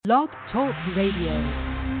Blog Talk Radio.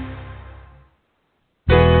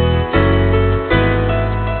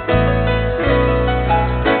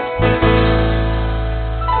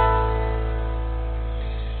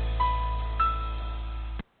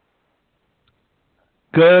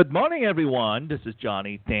 Good morning, everyone. This is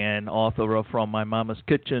Johnny Tan, author of From My Mama's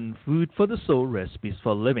Kitchen, Food for the Soul, Recipes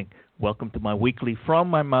for Living. Welcome to my weekly From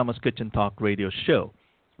My Mama's Kitchen Talk radio show.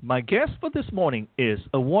 My guest for this morning is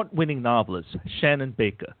award-winning novelist Shannon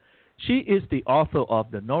Baker. She is the author of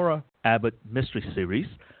the Nora Abbott mystery series.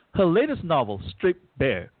 Her latest novel, Stripped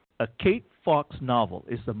Bare, a Kate Fox novel,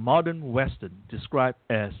 is a modern Western described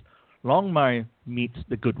as Longmire meets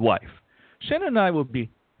The Good Wife. Shannon and I will be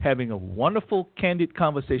having a wonderful, candid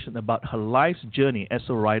conversation about her life's journey as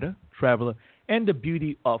a writer, traveler, and the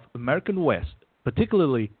beauty of American West,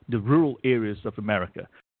 particularly the rural areas of America.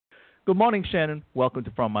 Good morning, Shannon. Welcome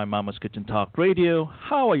to From My Mama's Kitchen Talk Radio.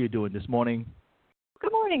 How are you doing this morning?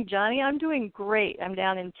 Good morning, Johnny. I'm doing great. I'm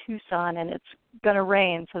down in Tucson, and it's going to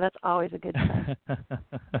rain, so that's always a good sign.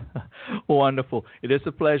 Wonderful. It is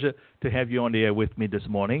a pleasure to have you on the air with me this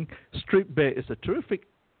morning. Stripped Bare is a terrific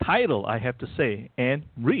title, I have to say, and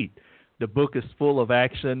read. The book is full of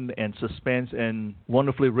action and suspense and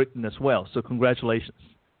wonderfully written as well, so congratulations.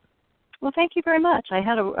 Well, thank you very much. I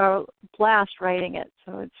had a blast writing it,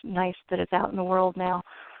 so it's nice that it's out in the world now.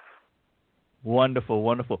 Wonderful,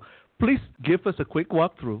 wonderful. Please give us a quick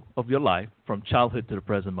walkthrough of your life from childhood to the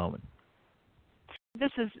present moment.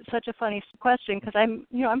 This is such a funny question because I'm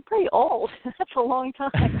pretty old. That's a long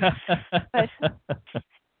time. But,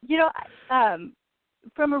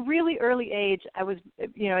 from a really early age, I was,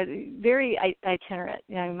 very itinerant.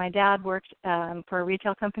 My dad worked for a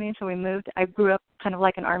retail company, so we moved. I grew up kind of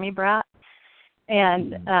like an army brat,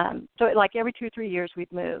 and so like every 2 or 3 years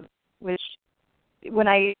we'd move. Which, when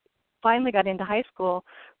I finally got into high school,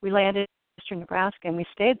 we landed in eastern Nebraska, and we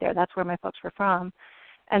stayed there. That's where my folks were from.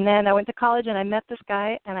 And then I went to college, and I met this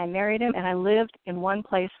guy, and I married him, and I lived in one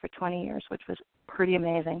place for 20 years, which was pretty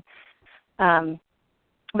amazing.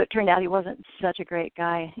 But it turned out he wasn't such a great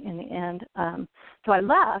guy in the end. So I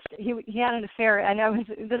left. He had an affair, and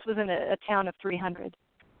this was in a town of 300.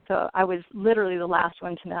 So I was literally the last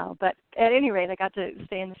one to know. But at any rate, I got to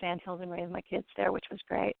stay in the Sandhills and raise my kids there, which was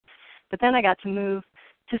great. But then I got to move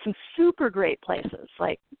to some super great places,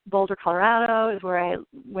 like Boulder, Colorado is where I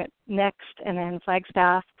went next, and then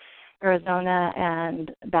Flagstaff, Arizona,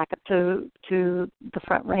 and back up to the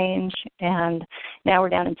Front Range. And now we're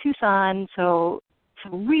down in Tucson, so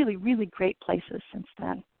some really, really great places since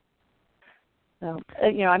then. So,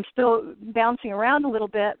 I'm still bouncing around a little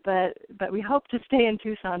bit, but we hope to stay in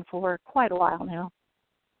Tucson for quite a while now.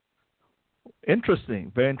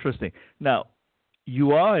 Interesting, very interesting. Now,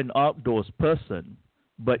 you are an outdoors person,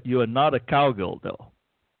 but you are not a cowgirl, though.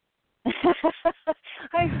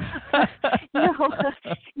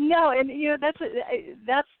 No, and that's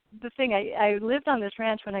the thing. I lived on this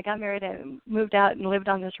ranch when I got married. I moved out and lived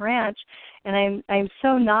on this ranch, and I'm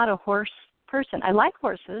so not a horse person. I like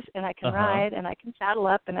horses, and I can ride, and I can saddle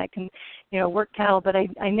up, and I can, work cattle. But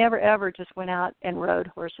I never ever just went out and rode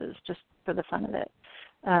horses just for the fun of it.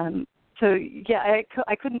 So yeah,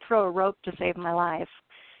 I couldn't throw a rope to save my life.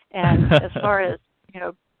 And as far as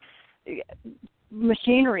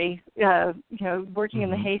machinery, working in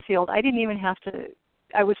the hayfield, I didn't even have to.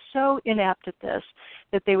 I was so inept at this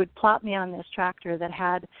that they would plop me on this tractor that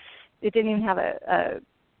it didn't even have a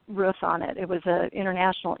roof on it. It was an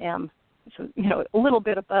International M, so a little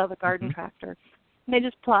bit above a garden tractor. And they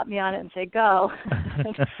just plopped me on it and say, go.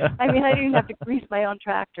 I didn't even have to grease my own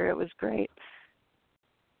tractor. It was great.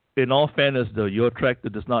 In all fairness, though, your tractor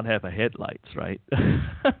does not have headlights, right?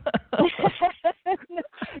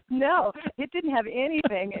 No, it didn't have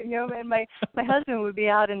anything. And my husband would be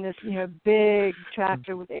out in this, big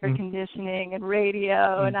tractor with air conditioning and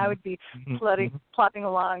radio, and I would be plopping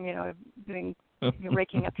along, doing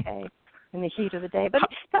raking up hay in the heat of the day. But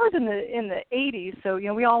that was in the 80s, so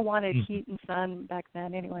we all wanted heat and sun back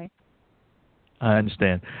then, anyway. I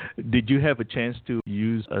understand. Did you have a chance to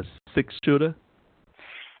use a 6-shooter?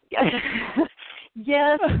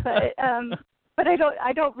 Yes, but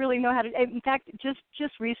I don't really know how to. In fact,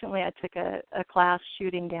 just recently I took a class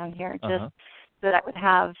shooting down here, just so that I would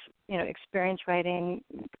have experience writing,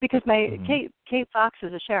 because my Kate Fox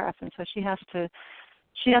is a sheriff, and so she has to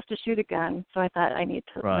shoot a gun. So I thought I need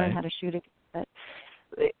to learn how to shoot it. But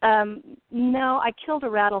no, I killed a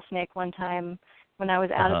rattlesnake one time when I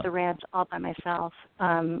was out at the ranch all by myself,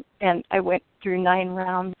 and I went through 9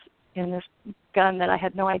 rounds in this gun that I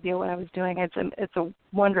had no idea what I was doing. It's a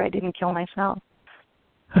wonder I didn't kill myself.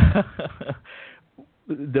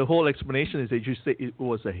 The whole explanation is that you say it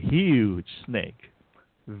was a huge snake.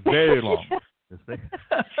 Very long.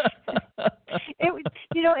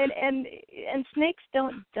 And snakes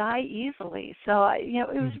don't die easily. So it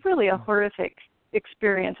was really a horrific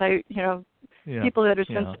experience. People that are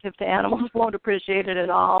sensitive to animals won't appreciate it at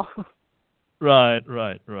all. Right.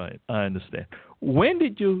 I understand. When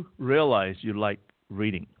did you realize you liked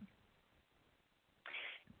reading?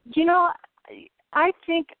 I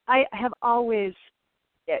think I have always,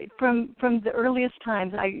 from the earliest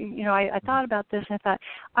times, I thought about this and I thought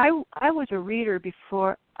I was a reader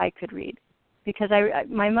before I could read, because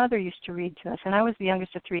my mother used to read to us, and I was the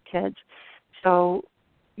youngest of three kids, so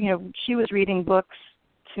she was reading books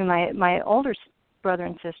to my older brother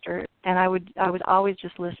and sister, and I was always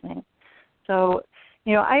just listening. So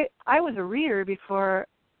I was a reader before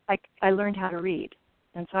I learned how to read,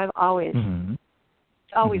 and so I've always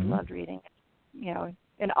loved reading,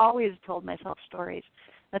 and always told myself stories.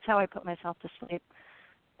 That's how I put myself to sleep.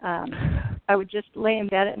 I would just lay in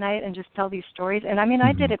bed at night and just tell these stories. And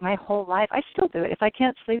I did it my whole life. I still do it. If I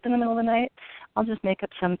can't sleep in the middle of the night, I'll just make up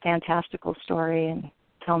some fantastical story and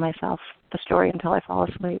tell myself the story until I fall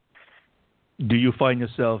asleep. Do you find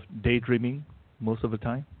yourself daydreaming most of the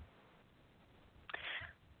time?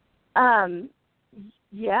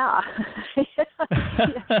 Yeah.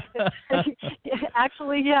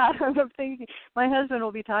 Actually, yeah. I'm thinking my husband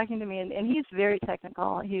will be talking to me, and he's very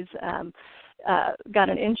technical. He's got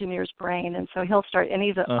an engineer's brain, and so he'll start, and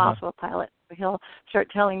he's also a pilot. So he'll start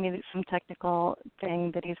telling me some technical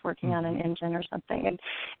thing that he's working on an engine or something,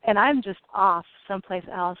 and I'm just off someplace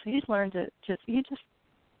else. He's learned to he just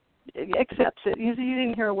accepts it. You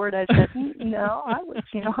didn't hear a word I said. No, I was,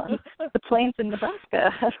 on the plains in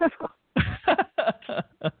Nebraska.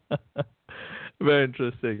 Very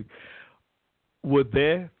interesting. Were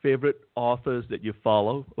there favorite authors that you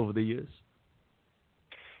follow over the years?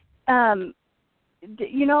 I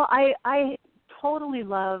totally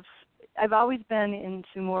love. I've always been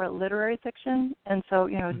into more literary fiction, and so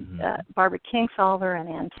Barbara Kingsolver and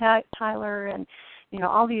Ann Tyler, and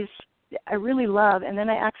all these I really love. And then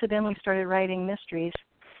I accidentally started writing mysteries,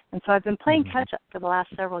 and so I've been playing catch up for the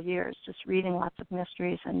last several years, just reading lots of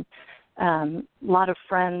mysteries and a lot of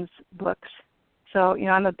friends' books. So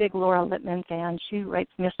I'm a big Laura Lippman fan. She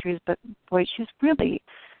writes mysteries, but boy, she's really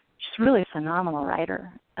a phenomenal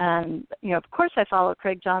writer. And of course, I follow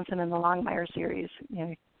Craig Johnson in the Longmire series.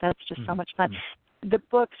 That's just so much fun. The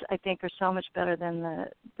books, I think, are so much better than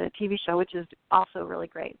the TV show, which is also really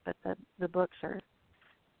great. But the books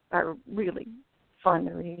are really fun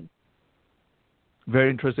to read. Very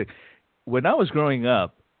interesting. When I was growing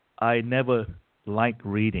up, I never liked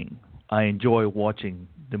reading. I enjoy watching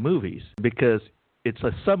the movies because it's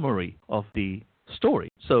a summary of the story.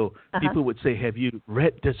 So people would say, "Have you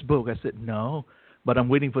read this book?" I said, "No, but I'm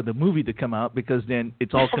waiting for the movie to come out because then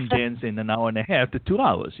it's all condensed in an hour and a half to 2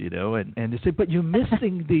 hours, And they say, "But you're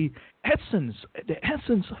missing the essence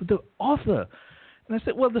of the author." And I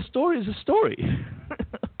said, "Well, the story is a story."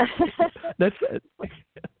 That's it.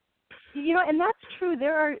 And that's true.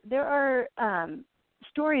 There are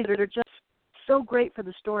stories that are just so great for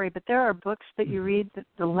the story, but there are books that you read that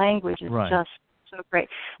the language is just so great.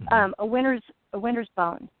 A Winter's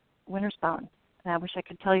Bone. I wish I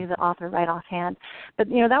could tell you the author right offhand, but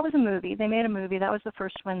that was a movie. They made a movie. That was the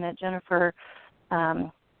first one that Jennifer.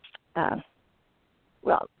 Well,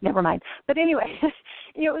 never mind. But anyway,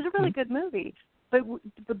 it was a really good movie. But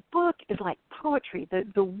the book is like poetry.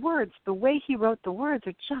 The words, the way he wrote the words,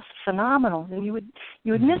 are just phenomenal, and you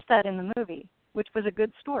would miss that in the movie, which was a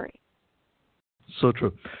good story. So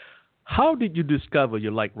true. How did you discover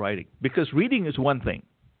you like writing? Because reading is one thing,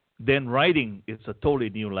 then writing is a totally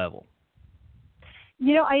new level.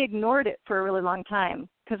 I ignored it for a really long time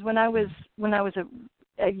because when I was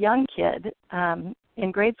a young kid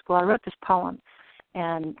in grade school, I wrote this poem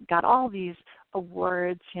and got all these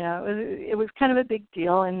awards. It was kind of a big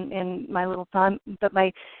deal in my little town. But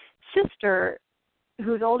my sister,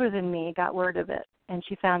 who's older than me, got word of it, and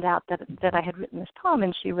she found out that I had written this poem,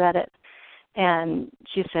 and she read it. And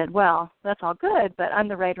she said, "Well, that's all good, but I'm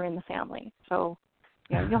the writer in the family, so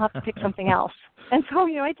you'll have to pick something else." And so,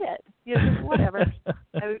 I did. Whatever.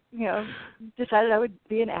 I, decided I would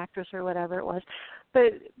be an actress or whatever it was.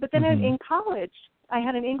 But then in college, I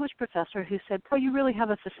had an English professor who said, "Well, you really have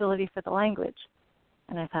a facility for the language."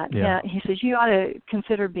 And I thought, yeah. He says, "You ought to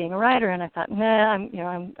consider being a writer." And I thought, nah, I'm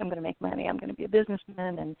going to make money. I'm going to be a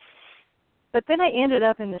businessman. But then I ended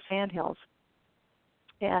up in the Sandhills.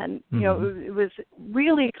 And, it was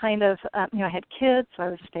really kind of, I had kids, so I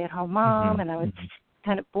was a stay-at-home mom, and I was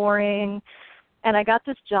kind of boring. And I got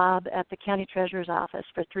this job at the county treasurer's office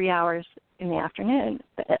for 3 hours in the afternoon.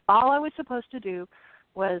 All I was supposed to do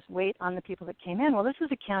was wait on the people that came in. Well, this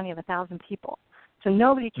was a county of 1,000 people, so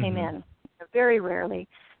nobody came in, very rarely.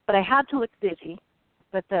 But I had to look busy.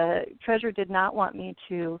 But the treasurer did not want me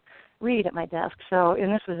to read at my desk. So,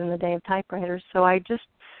 and this was in the day of typewriters. So I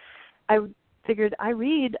figured I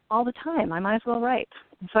read all the time. I might as well write.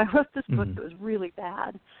 And so I wrote this book that was really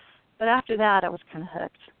bad. But after that, I was kind of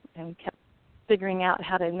hooked and kept figuring out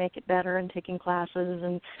how to make it better and taking classes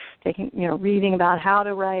and reading about how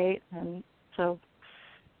to write. And so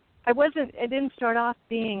I didn't start off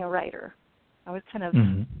being a writer. I was kind of,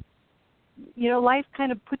 life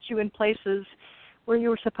kind of puts you in places where you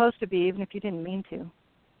were supposed to be, even if you didn't mean to.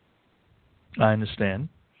 I understand.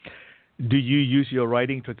 Do you use your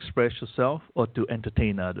writing to express yourself or to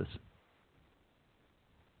entertain others?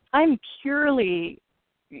 I'm purely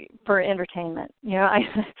for entertainment.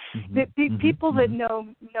 People that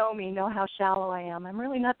know me know how shallow I am. I'm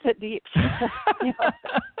really not that deep.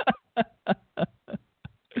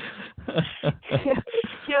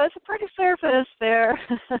 It's a pretty surface there.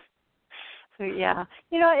 So yeah,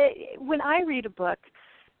 when I read a book,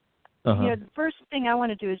 the first thing I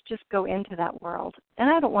want to do is just go into that world, and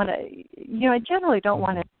I don't want to, I generally don't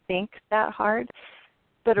want to think that hard.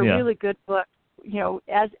 But a really good book,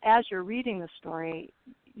 as you're reading the story,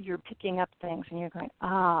 you're picking up things, and you're going,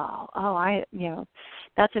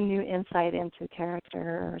 that's a new insight into character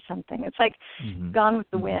or something. It's like Gone with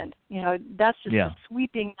the Wind. That's just a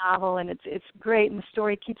sweeping novel, and it's great, and the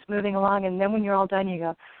story keeps moving along, and then when you're all done, you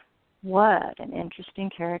go, what an interesting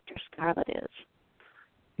character Scarlett is.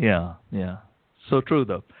 Yeah. So true,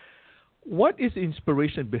 though. What is the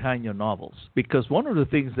inspiration behind your novels? Because one of the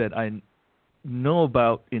things that I know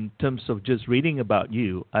about in terms of just reading about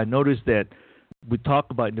you, I noticed that we talked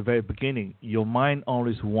about in the very beginning, your mind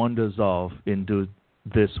always wanders off into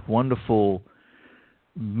this wonderful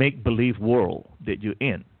make-believe world that you're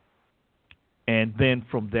in. And then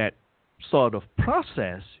from that sort of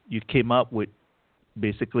process, you came up with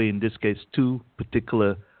basically, in this case, two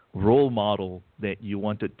particular role models that you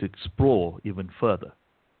wanted to explore even further.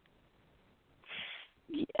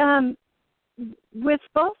 With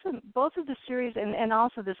both of the series and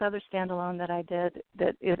also this other standalone that I did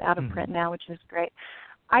that is out of print now, which is great,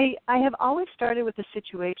 I have always started with a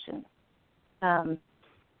situation.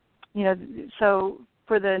 So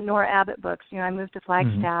for the Nora Abbott books, I moved to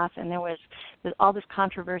Flagstaff, and there's all this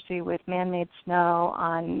controversy with man-made snow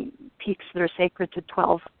on peaks that are sacred to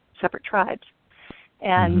 12 separate tribes.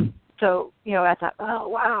 And so, I thought, oh,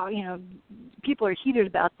 wow, people are heated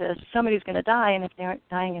about this. Somebody's going to die, and if they aren't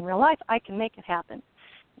dying in real life, I can make it happen.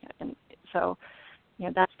 And so,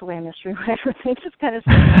 that's the way a mystery writer thinks. It's kind of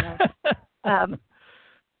silly.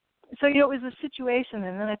 So, it was a situation,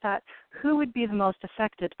 and then I thought, who would be the most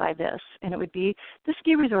affected by this? And it would be the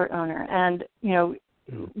ski resort owner. And,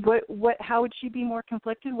 how would she be more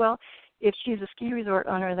conflicted? Well, if she's a ski resort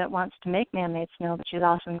owner that wants to make man-made snow, but she's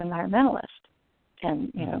also an environmentalist.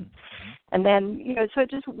 And, and then, so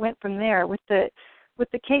it just went from there. With the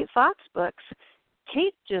Kate Fox books,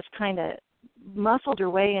 Kate just kind of muscled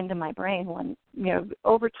her way into my brain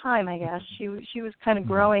over time, I guess. She was kind of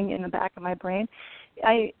growing in the back of my brain.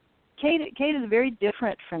 Kate is very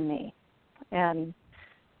different from me, and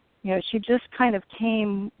she just kind of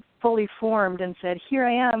came fully formed and said, "Here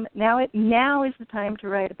I am. Now is the time to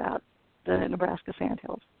write about the Nebraska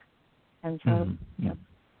Sandhills." And so,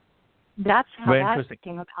 that's how that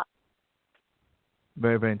came about.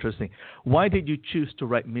 Very, very interesting. Why did you choose to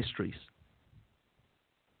write mysteries?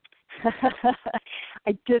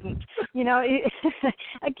 I didn't.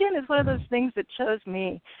 Again, it's one of those things that chose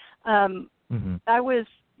me. I was.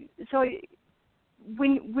 So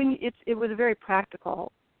when it was a very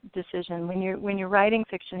practical decision. When you're writing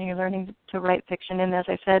fiction, you're learning to write fiction. And as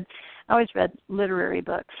I said, I always read literary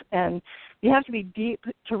books, and you have to be deep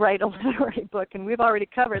to write a literary book, and we've already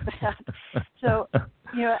covered that. So,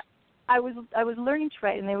 I was learning to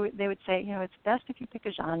write, and they would say, it's best if you pick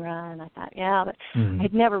a genre. And I thought, yeah, but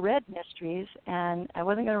I'd never read mysteries, and I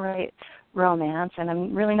wasn't going to write romance, and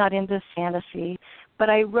I'm really not into fantasy. But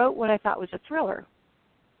I wrote what I thought was a thriller.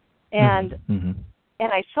 And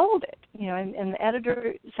and I sold it, and the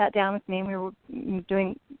editor sat down with me, and we were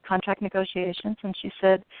doing contract negotiations, and she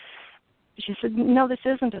said, no, this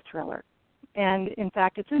isn't a thriller. And in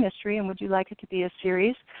fact, it's a mystery, and would you like it to be a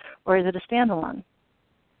series, or is it a standalone?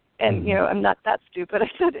 And, I'm not that stupid. I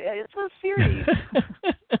said, it's a series.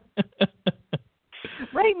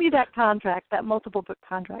 Write me that contract, that multiple book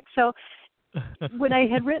contract. So when I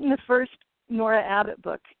had written the first Nora Abbott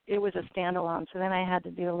book, it was a standalone. So then I had to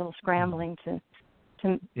do a little scrambling to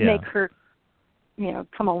make her,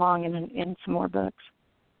 come along in some more books.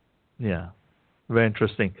 Yeah, very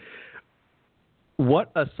interesting.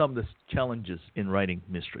 What are some of the challenges in writing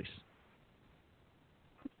mysteries?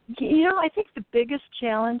 I think the biggest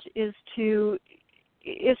challenge is to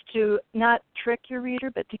not trick your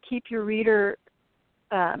reader, but to keep your reader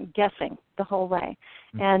guessing the whole way,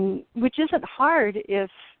 and which isn't hard if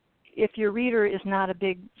your reader is not a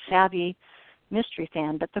big savvy mystery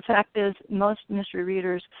fan. But the fact is, most mystery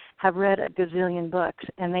readers have read a gazillion books,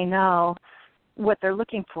 and they know what they're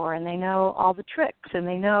looking for, and they know all the tricks, and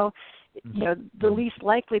they know, the least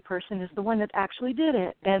likely person is the one that actually did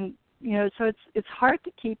it, and so it's hard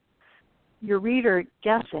to keep your reader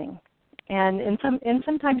guessing. And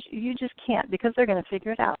sometimes you just can't, because they're going to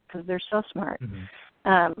figure it out because they're so smart.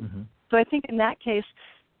 So I think in that case,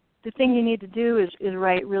 the thing you need to do is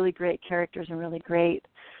write really great characters and really great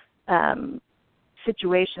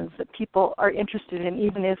situations that people are interested in,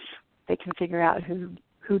 even if they can figure out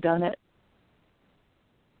who done it.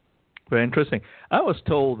 Very interesting. I was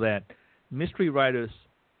told that mystery writers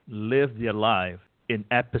live their life in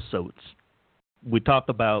episodes. We talked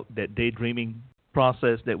about that daydreaming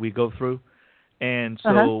process that we go through, and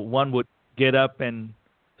so one would get up and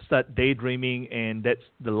start daydreaming, and that's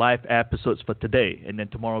the live episodes for today, and then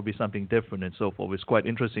tomorrow will be something different and so forth. It's quite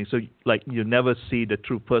interesting. So like, you never see the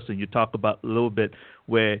true person. You talk about a little bit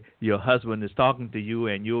where your husband is talking to you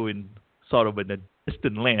and you're in sort of in a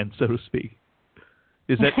distant land, so to speak.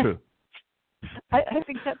 Is that true? I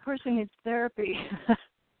think that person needs therapy.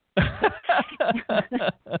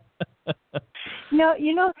 No,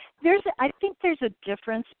 I think there's a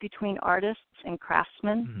difference between artists and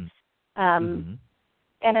craftsmen.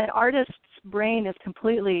 And an artist's brain is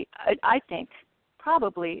completely, I think,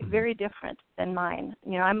 probably very different than mine.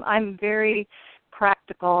 I'm very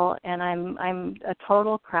practical, and I'm a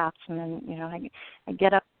total craftsman. I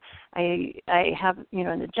get up, I have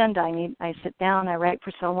an agenda. I sit down, I write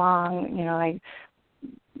for so long.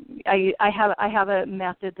 I have a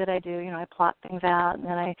method that I do. I plot things out, and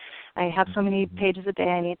then I have so many pages a day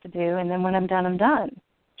I need to do, and then when I'm done, I'm done.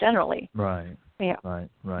 Generally. Right. Yeah.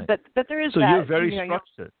 Right. But there is so that. You're very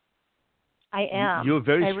structured. I am. You're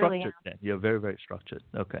very I structured. Really am. Then you're very, very structured.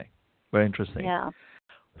 Okay. Very interesting. Yeah.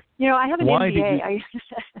 I have an MBA.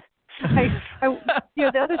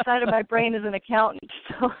 The other side of my brain is an accountant.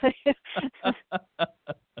 So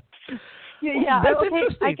yeah. That's okay.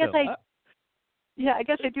 interesting. I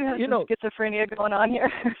guess I do have some schizophrenia going on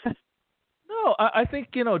here. No, I think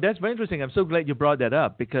that's very interesting. I'm so glad you brought that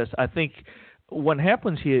up, because I think what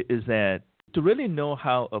happens here is that to really know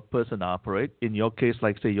how a person operates, in your case,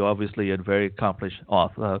 like say you're obviously a very accomplished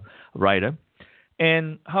writer,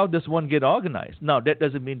 and how does one get organized? Now, that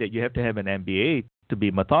doesn't mean that you have to have an MBA to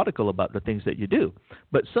be methodical about the things that you do,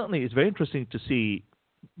 but certainly it's very interesting to see,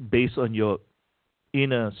 based on your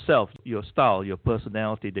inner self, your style, your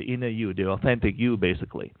personality, the inner you, the authentic you,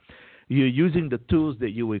 basically. You're using the tools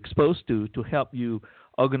that you were exposed to help you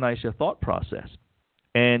organize your thought process.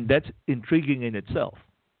 And that's intriguing in itself.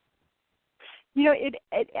 It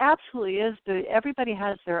absolutely is. Everybody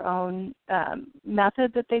has their own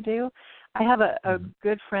method that they do. I have a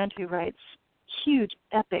good friend who writes huge,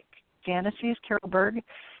 epic fantasies, Carol Berg,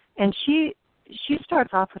 and she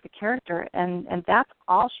starts off with a character, and that's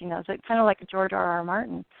all she knows. It's kind of like a George R.R.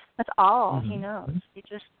 Martin. That's all he knows. He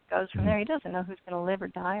just goes from there. He doesn't know who's going to live or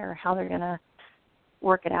die or how they're going to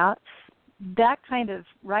work it out. That kind of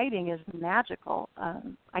writing is magical.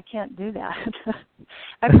 I can't do that.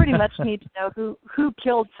 I pretty much need to know who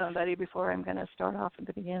killed somebody before I'm going to start off at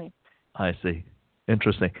the beginning. I see.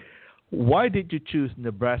 Interesting. Why did you choose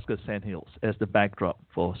Nebraska Sandhills as the backdrop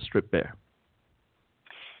for Strip Bear?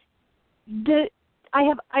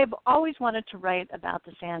 I've always wanted to write about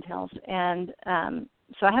the Sandhills, and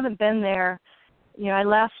so I haven't been there. I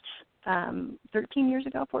left 14 years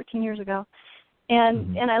ago,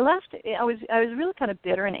 and I left. I was really kind of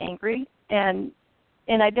bitter and angry, and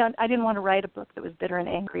I didn't want to write a book that was bitter and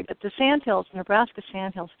angry. But the Sandhills, Nebraska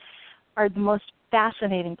Sandhills, are the most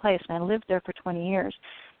fascinating place, and I lived there for 20 years.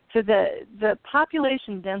 So the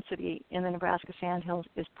population density in the Nebraska Sandhills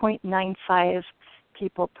is 0.95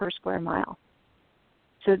 people per square mile.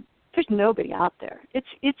 So there's nobody out there.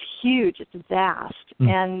 It's huge. It's vast,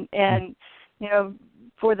 and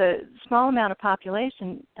for the small amount of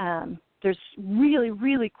population, there's really,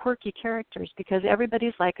 really quirky characters, because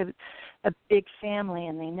everybody's like a big family,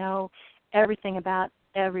 and they know everything about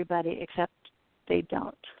everybody except they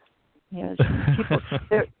don't. People,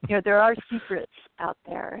 there are secrets out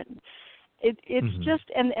there, and it's just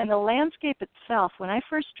and the landscape itself. When I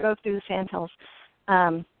first drove through the Sandhills,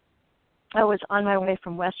 I was on my way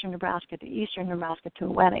from western Nebraska to eastern Nebraska to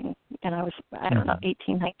a wedding, and I was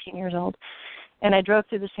 18, 19 years old. And I drove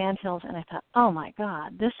through the Sandhills, and I thought, oh, my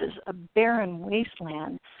God, this is a barren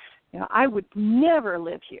wasteland. I would never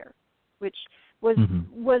live here, which was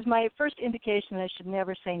my first indication that I should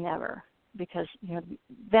never say never, because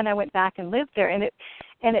then I went back and lived there, and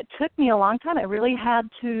it took me a long time. I really had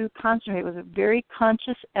to concentrate. It was a very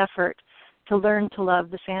conscious effort to learn to love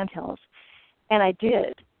the Sandhills, and I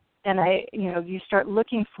did. And you start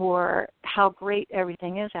looking for how great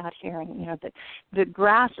everything is out here, and the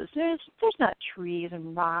grasses. There's not trees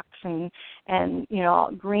and rocks and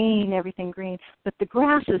all green, everything green, but the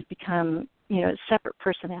grasses become separate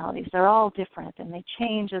personalities. They're all different, and they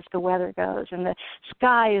change as the weather goes. And the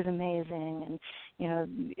sky is amazing,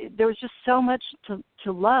 and there was just so much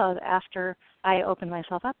to love after I opened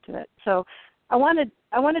myself up to it. So I wanted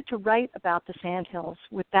to write about the Sandhills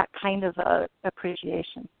with that kind of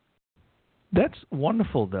appreciation. That's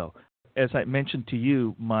wonderful, though. As I mentioned to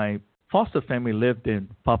you, my foster family lived in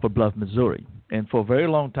Poplar Bluff, Missouri, and for a very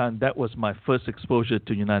long time, that was my first exposure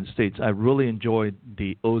to the United States. I really enjoyed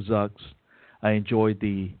the Ozarks. I enjoyed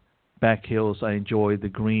the back hills. I enjoyed the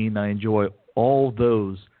green. I enjoy all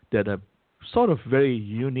those that are sort of very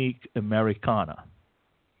unique Americana.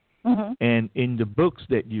 Mm-hmm. And in the books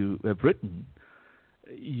that you have written,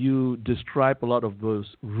 you describe a lot of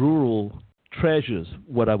those rural treasures,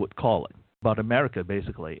 what I would call it, about America,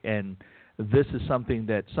 basically. And this is something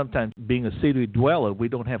that sometimes, being a city dweller, we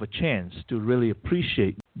don't have a chance to really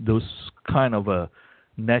appreciate those kind of a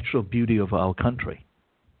natural beauty of our country.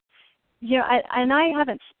 And I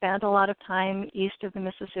haven't spent a lot of time east of the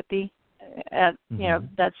Mississippi.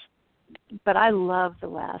 But I love the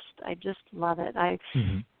West. I just love it.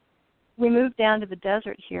 We moved down to the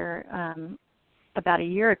desert here about a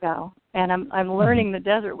year ago, and I'm learning the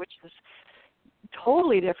desert, which is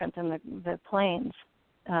totally different than the plains.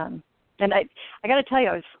 And I got to tell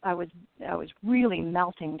you, I was really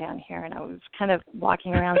melting down here, and I was kind of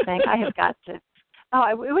walking around saying, I have got to.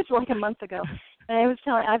 It was like a month ago, and I was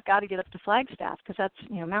telling, I've got to get up to Flagstaff because that's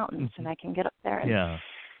mountains, and I can get up there and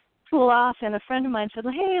cool off. And a friend of mine said,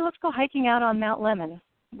 hey, let's go hiking out on Mount Lemmon,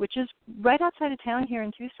 which is right outside of town here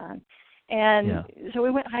in Tucson. And so we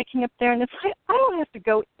went hiking up there, and it's like, I don't have to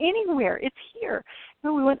go anywhere. It's here.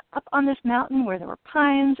 We went up on this mountain where there were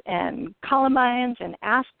pines and columbines and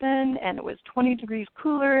aspen, and it was 20 degrees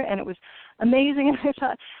cooler, and it was amazing. And I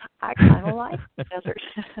thought, I kind of like the desert.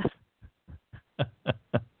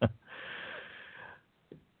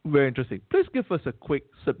 Very interesting. Please give us a quick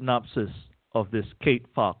synopsis of this Kate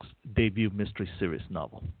Fox debut mystery series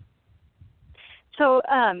novel. So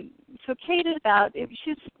Kate is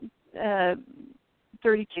she's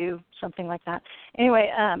 32, something like that. Anyway,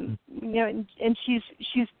 and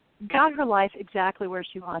she's got her life exactly where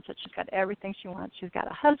she wants it. She's got everything she wants. She's got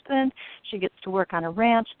a husband. She gets to work on a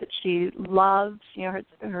ranch that she loves.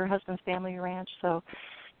 Her husband's family ranch. So,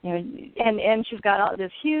 and she's got all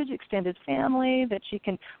this huge extended family that she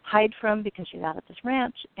can hide from because she's out at this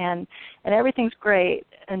ranch, and everything's great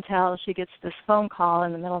until she gets this phone call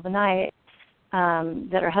in the middle of the night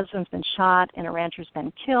that her husband's been shot and a rancher's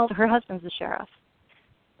been killed. Her husband's the sheriff,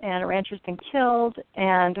 and a rancher's been killed,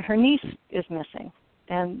 and her niece is missing.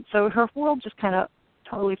 And so her world just kind of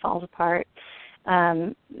totally falls apart,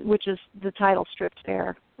 which is the title stripped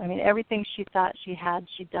bare. I mean, everything she thought she had,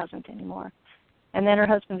 she doesn't anymore. And then her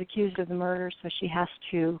husband's accused of the murder, so she has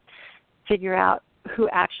to figure out who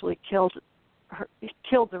actually killed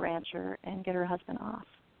the rancher and get her husband off.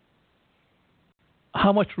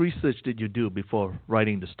 How much research did you do before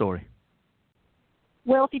writing the story?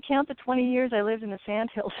 Well, if you count the 20 years I lived in the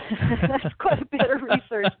Sandhills, that's quite a bit of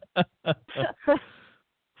research. I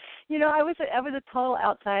was a total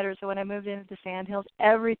outsider, so when I moved into the Sandhills,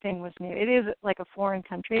 everything was new. It is like a foreign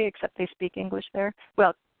country, except they speak English there.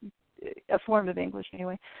 Well, a form of English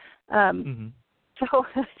anyway. So,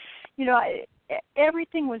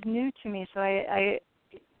 everything was new to me, so I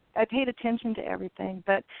paid attention to everything.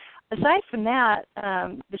 But aside from that,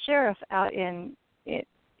 the sheriff out in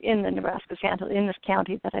the Nebraska Sandhills, in this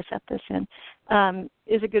county that I set this in,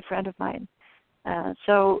 is a good friend of mine.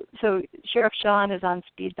 So Sheriff Sean is on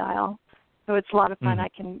speed dial, so it's a lot of fun. I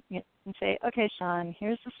can say, okay, Sean,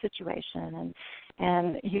 here's the situation,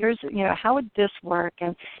 and here's how would this work,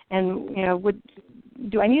 and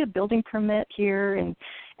do I need a building permit here, and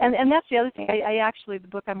that's the other thing. I actually, the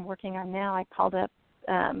book I'm working on now, I called up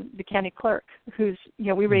the county clerk, who's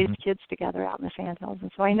we raised kids together out in the Sandhills,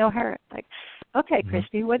 and so I know her. Like, okay,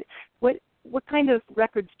 Christy, what kind of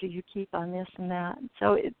records do you keep on this and that?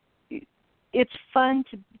 So it's fun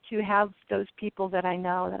to have those people that I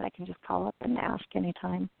know that I can just call up and ask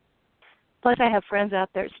anytime. Plus, I have friends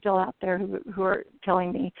still out there who are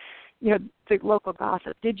telling me, the local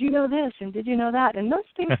gossip. Did you know this and did you know that? And those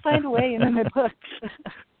things find a way into my books.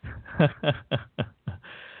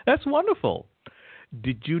 That's wonderful.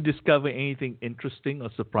 Did you discover anything interesting or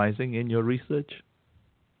surprising in your research?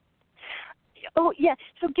 Oh, yeah.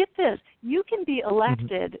 So get this. You can be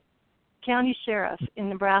elected county sheriff in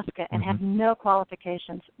Nebraska and have no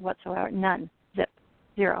qualifications whatsoever. None. Zip.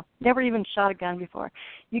 Zero. Never even shot a gun before.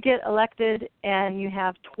 You get elected and you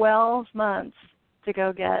have 12 months to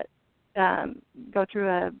go through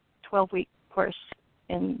a 12-week course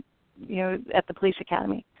in at the police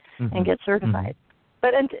academy and get certified.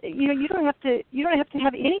 But you don't have to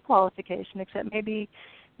have any qualification except maybe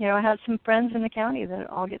I have some friends in the county that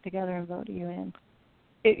all get together and vote you in.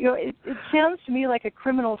 It sounds to me like a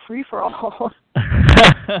criminal free-for-all.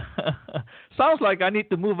 Sounds like I need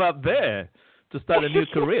to move up there to start a new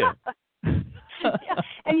career. Yeah.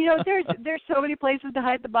 And there's so many places to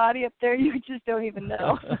hide the body up there you just don't even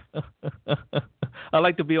know. I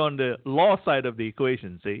like to be on the law side of the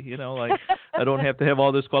equation, see? Like I don't have to have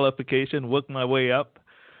all this qualification, work my way up,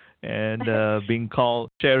 and being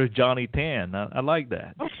called Sheriff Johnny Tan. I like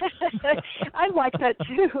that. I like that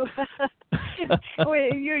too.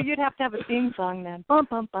 You'd have to have a theme song then. Bum,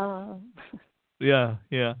 bum, bum. Yeah.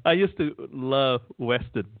 I used to love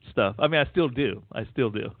Western stuff. I mean, I still do.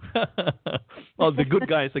 Well, the good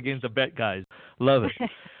guys against the bad guys. Love it.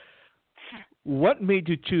 What made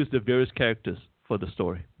you choose the various characters for the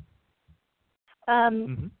story?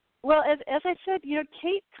 Well, as I said,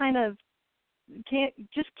 Kate kind of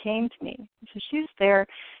just came to me. So she's there.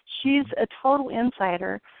 She's a total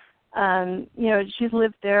insider. She's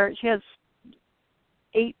lived there. She has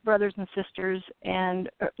 8 brothers and sisters, and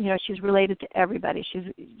she's related to everybody.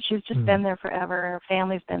 She's just been there forever. Her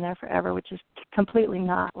family's been there forever, which is completely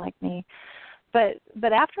not like me. But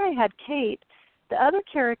after I had Kate, the other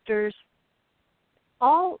characters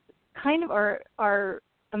all kind of are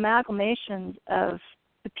amalgamations of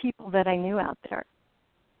the people that I knew out there.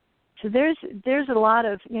 So there's a lot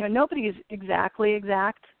of nobody is exactly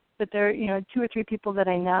exact, but there 2 or 3 people that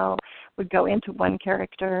I know would go into one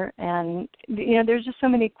character, and there's just so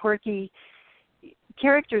many quirky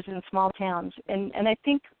characters in small towns, and I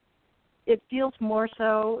think it feels more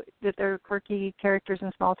so that there are quirky characters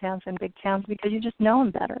in small towns than big towns because you just know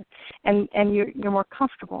them better, and you're more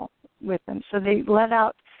comfortable with them. So they let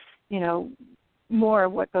out more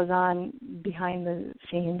of what goes on behind the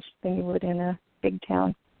scenes than you would in a big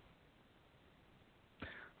town.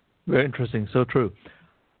 Very interesting. So true.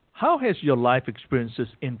 How has your life experiences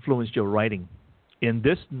influenced your writing in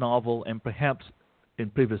this novel and perhaps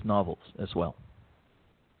in previous novels as well?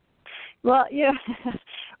 Well,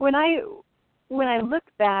 when I look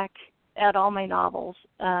back at all my novels,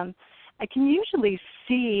 I can usually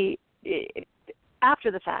see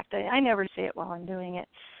after the fact. I never say it while I'm doing it,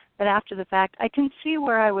 but after the fact, I can see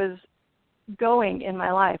where I was going in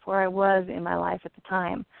my life, where I was in my life at the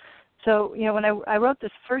time. So, when I wrote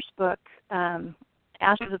this first book,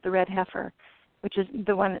 Ashes of the Red Heifer, which is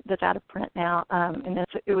the one that's out of print now, and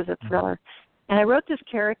it was a thriller. And I wrote this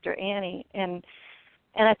character, Annie, and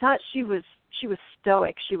I thought she was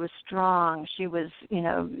stoic, she was strong, she was,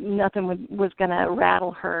 nothing was going to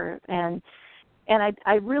rattle her, and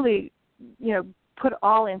I really, put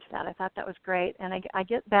all into that. I thought that was great, and I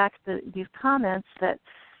get back these comments that,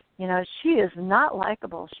 she is not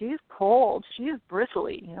likable, she's cold, she's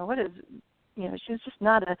bristly, she's just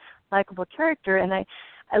not a likable character. And I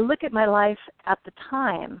look at my life at the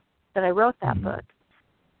time that I wrote that book,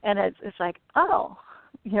 and it's like, oh,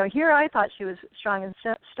 here I thought she was strong and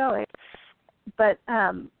stoic, but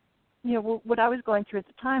what I was going through at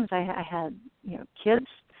the time is I had kids,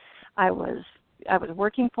 I was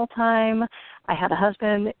working full time, I had a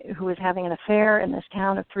husband who was having an affair in this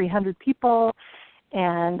town of 300 people.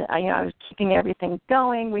 And I was keeping everything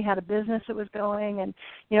going. We had a business that was going, and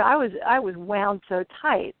I was wound so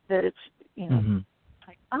tight that it's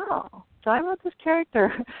like, oh, so I wrote this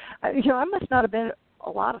character. I must not have been a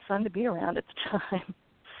lot of fun to be around at the time.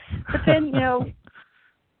 But then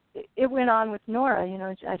it went on with Nora.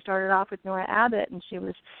 I started off with Nora Abbott, and she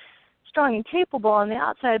was strong and capable on the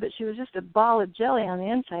outside, but she was just a ball of jelly on the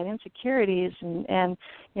inside, insecurities, and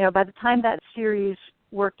by the time that series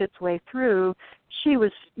worked its way through, she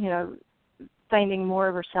was, finding more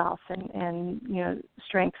of herself and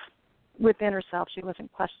strength within herself. She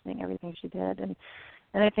wasn't questioning everything she did, and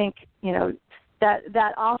I think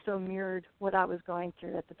that also mirrored what I was going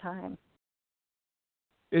through at the time.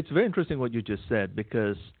 It's very interesting what you just said,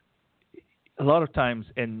 because a lot of times,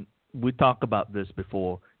 and we talked about this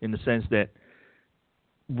before, in the sense that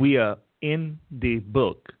we are in the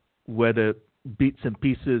book, whether bits and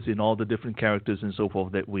pieces in all the different characters and so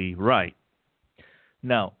forth that we write.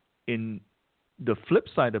 Now, in the flip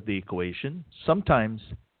side of the equation, sometimes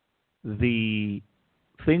the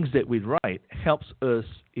things that we write helps us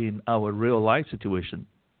in our real life situation.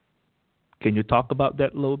 Can you talk about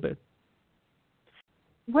that a little bit?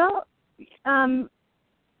 Well,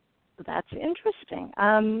 that's interesting.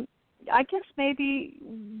 I guess maybe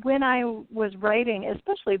when I was writing,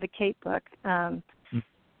 especially the Kate book, when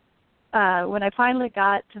I finally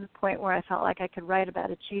got to the point where I felt like I could write about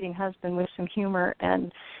a cheating husband with some humor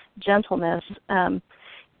and gentleness,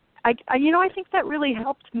 I think that really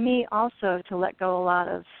helped me also to let go a lot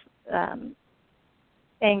of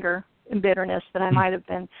anger and bitterness that I might have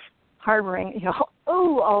been harboring,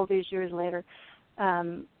 all these years later.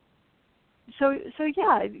 So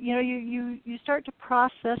yeah, you start to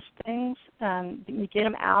process things, you get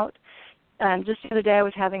them out. Just the other day I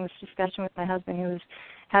was having this discussion with my husband who was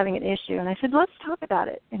having an issue, and I said, let's talk about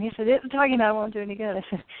it. And he said, talking about it won't do any good. I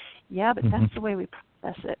said, yeah, but that's the way we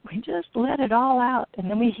process it. We just let it all out, and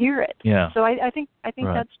then we hear it. Yeah. So I think right.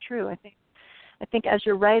 That's true. I think as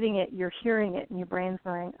you're writing it, you're hearing it, and your brain's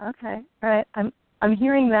going, okay, all right, I'm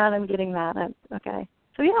hearing that, I'm getting that, okay.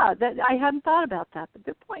 So yeah, I hadn't thought about that, but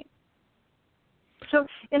good point. So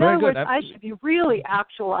in other words, I should be really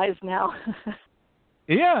actualized now.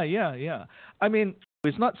 Yeah. I mean,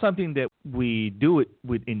 it's not something that we do it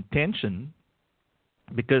with intention,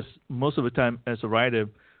 because most of the time as a writer,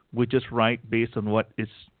 we just write based on what is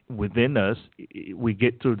within us. We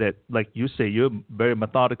get through that, like you say, you're very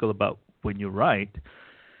methodical about when you write,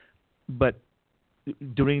 but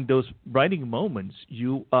during those writing moments,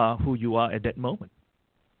 you are who you are at that moment.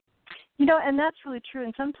 And that's really true.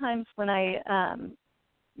 And sometimes when I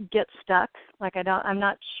get stuck, like I'm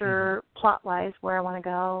not sure plot-wise where I want to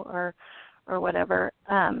go or whatever,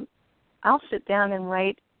 I'll sit down and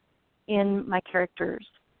write in my character's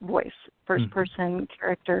voice, first-person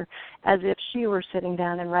character, as if she were sitting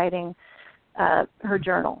down and writing her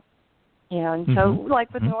journal. And so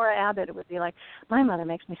like with Nora Abbott, it would be like, my mother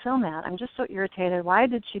makes me so mad. I'm just so irritated. Why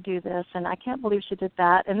did she do this? And I can't believe she did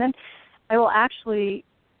that. And then I will actually,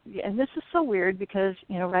 and this is so weird because,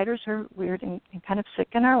 writers are weird and kind of sick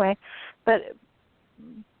in our way, but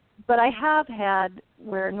I have had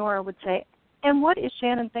where Nora would say, and what is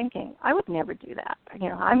Shannon thinking? I would never do that.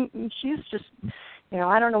 She's just,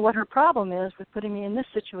 I don't know what her problem is with putting me in this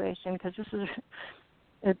situation, because this is,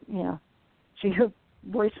 her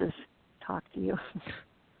voices talk to you.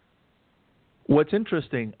 What's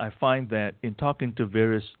interesting, I find that in talking to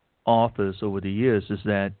various authors over the years, is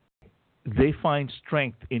that they find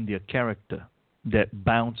strength in their character that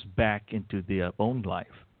bounce back into their own life.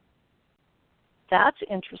 That's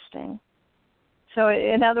interesting. So,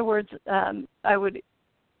 in other words, I would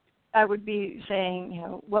be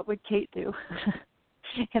saying, what would Kate do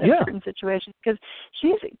in a certain situation? Because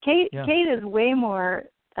Kate is way more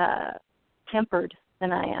tempered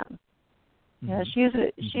than I am.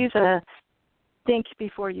 She's a think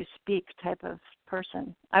before you speak type of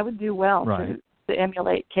person. I would do well to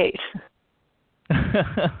emulate Kate.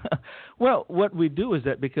 Well, what we do is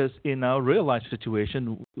that because in our real life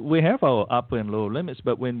situation, we have our upper and lower limits,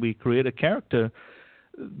 but when we create a character,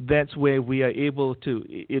 that's where we are able to,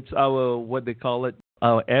 it's our, what they call it,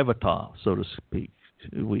 our avatar, so to speak.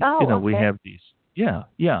 We have these. Yeah.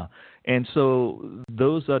 And so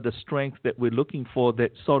those are the strengths that we're looking for,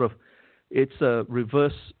 that sort of, it's a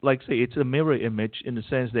reverse, like say, it's a mirror image in the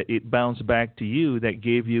sense that it bounced back to you, that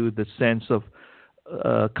gave you the sense of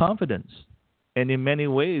confidence. And in many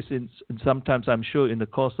ways, and sometimes I'm sure in the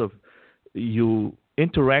course of you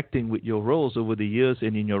interacting with your roles over the years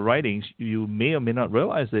and in your writings, you may or may not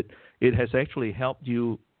realize that it has actually helped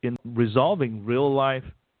you in resolving real life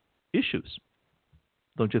issues.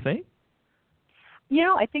 Don't you think?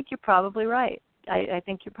 I think you're probably right. I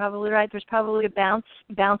think you're probably right. There's probably a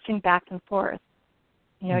bouncing back and forth.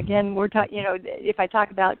 Again, we're talking. If I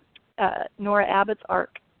talk about Nora Abbott's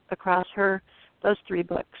arc across those 3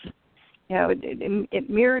 books, it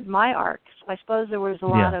mirrored my arc. So I suppose there was a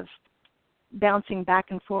lot of bouncing back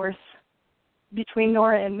and forth between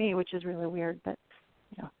Nora and me, which is really weird. But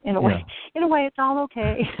in a way, it's all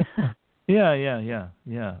okay. Yeah.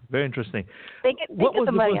 Very interesting. Think of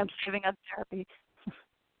the money I'm saving on therapy.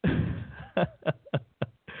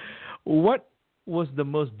 What was the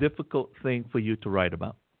most difficult thing for you to write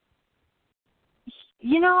about?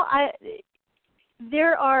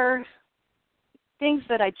 There are things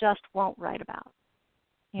that I just won't write about.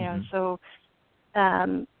 So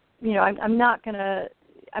I'm not gonna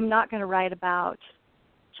write about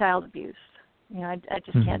child abuse. I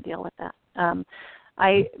just can't deal with that.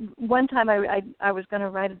 one time I was going to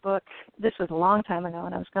write a book. This was a long time ago,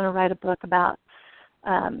 and I was going to write a book about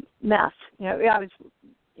meth. I was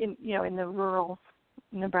in the rural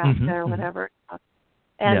Nebraska or whatever.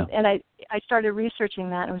 And I started researching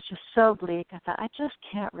that, and it was just so bleak. I thought, I just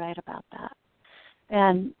can't write about that.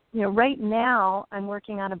 And, right now I'm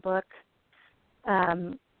working on a book,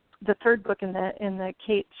 the third book in the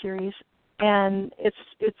Kate series, and it's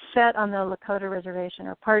set on the Lakota reservation,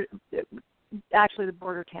 or actually the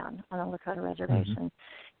border town on the Lakota reservation.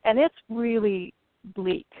 And it's really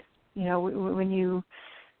bleak, when you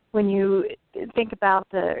think about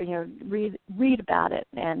read about it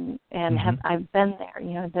and I've been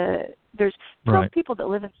there. There's 12 people that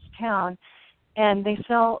live in this town, and they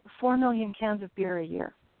sell 4 million cans of beer a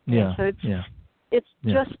year. Yeah. So it's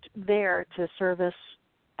just there to service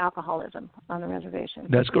alcoholism on the reservation.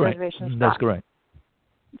 That's correct. That's correct.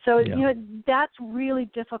 So that's really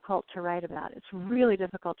difficult to write about. It's really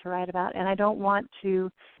difficult to write about, and I don't want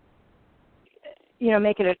to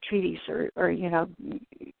make it a treatise or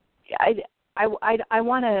I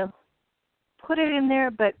want to put it in there,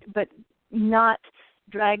 but not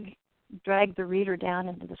drag the reader down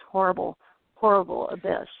into this horrible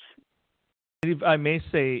abyss. If I may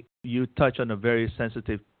say, you touch on a very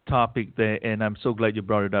sensitive topic there, and I'm so glad you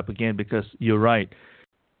brought it up again, because you're right.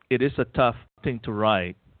 It is a tough thing to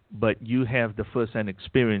write, but you have the first-hand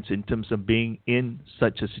experience in terms of being in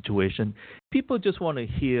such a situation. People just want to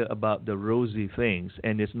hear about the rosy things,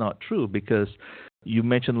 and it's not true, because you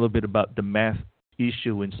mentioned a little bit about the math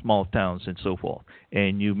issue in small towns and so forth,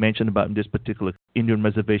 and you mentioned about this particular Indian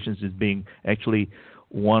reservations as being actually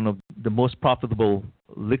one of the most profitable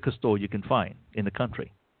liquor store you can find in the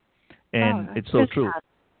country. And it's so true.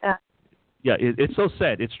 Yeah, it's so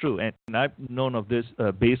sad. It's true. And I've known of this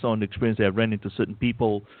based on the experience I've ran into certain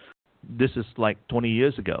people. This is like 20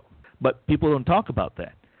 years ago. But people don't talk about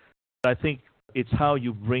that. I think it's how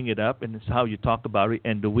you bring it up, and it's how you talk about it,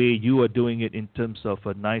 and the way you are doing it in terms of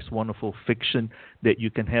a nice, wonderful fiction that you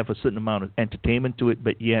can have a certain amount of entertainment to it,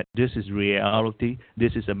 but yet this is reality.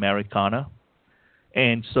 This is Americana.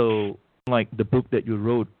 And so, like the book that you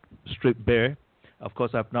wrote, Stripped Bare, of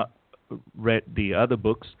course I've not read the other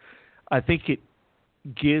books. I think it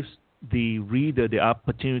gives the reader the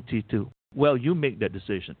opportunity to, you make that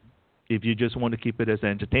decision. If you just want to keep it as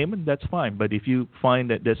entertainment, that's fine. But if you find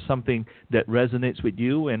that there's something that resonates with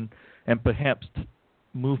you and perhaps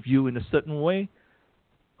move you in a certain way,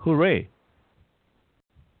 hooray.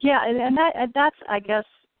 Yeah, and that's, I guess,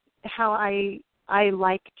 how I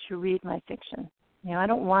like to read my fiction. I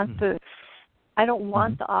don't want the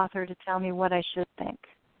author to tell me what I should think.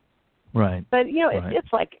 Right. But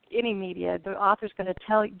it's like any media. The author's going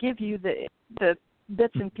to give you the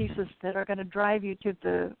bits and pieces that are going to drive you to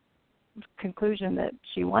the conclusion that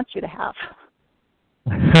she wants you to have,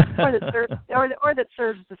 or that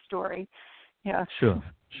serves the story. Yeah. Sure.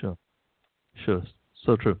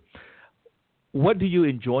 So true. What do you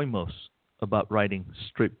enjoy most about writing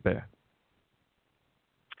Stripped Bare?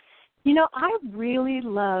 I really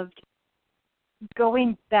loved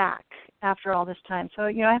going back after all this time. So,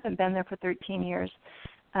 I haven't been there for 13 years.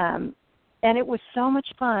 And it was so much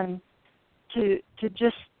fun to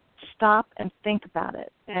just stop and think about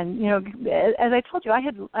it. And, as I told you,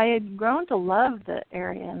 I had grown to love the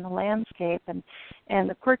area and the landscape and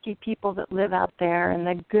the quirky people that live out there and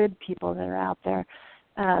the good people that are out there.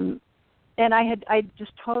 And I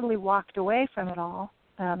just totally walked away from it all.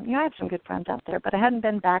 I have some good friends out there, but I hadn't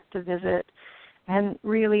been back to visit. I hadn't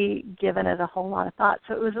really given it a whole lot of thought.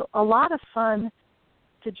 So it was a lot of fun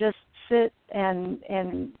to just sit and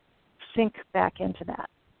sink back into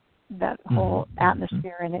that whole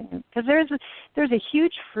atmosphere in it. Because there's a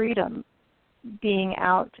huge freedom being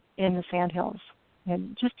out in the Sandhills,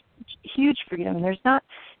 and just huge freedom. There's not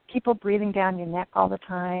people breathing down your neck all the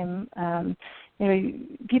time.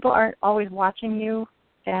 People aren't always watching you,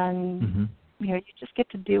 and you just get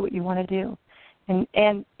to do what you want to do,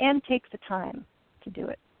 and take the time to do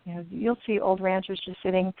it. You'll see old ranchers just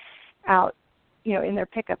sitting out, in their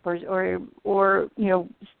pickup or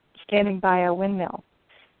standing by a windmill,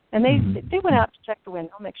 and they went out to check the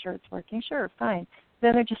windmill, make sure it's working. Sure, fine.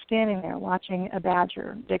 Then they're just standing there watching a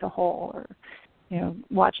badger dig a hole, or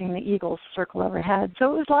watching the eagles circle overhead.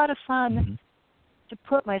 So it was a lot of fun to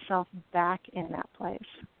put myself back in that place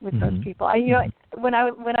with those people. When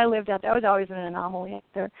I lived out there, I was always an anomaly out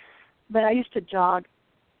there, but I used to jog,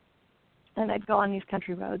 and I'd go on these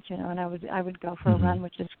country roads, and I would go for a run,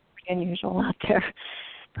 which is pretty unusual out there.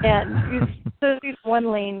 And these one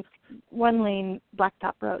lane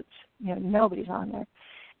blacktop roads, nobody's on there.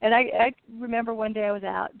 And I remember one day I was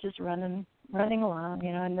out just running running along,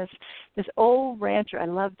 and this old rancher, I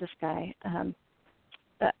love this guy,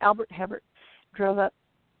 Albert Hebert, drove up,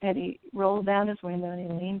 and he rolled down his window and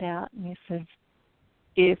he leaned out and he said,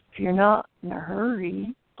 "If you're not in a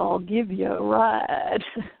hurry, I'll give you a ride."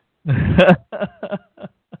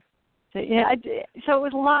 So it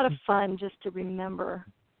was a lot of fun just to remember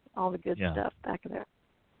all the good stuff back there.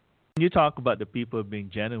 You talk about the people being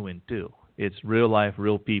genuine too. It's real life,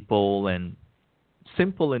 real people, and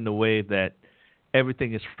simple in the way that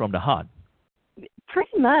everything is from the heart.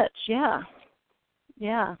 Pretty much, yeah.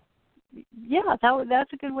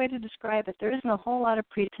 That's a good way to describe it. There isn't a whole lot of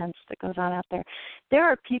pretense that goes on out there. There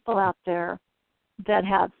are people out there that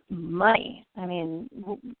have money. I mean,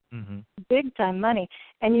 big time money,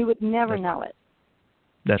 and you would never know it.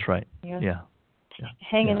 That's right. Yeah.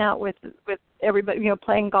 Hanging out with everybody,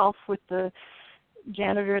 playing golf with the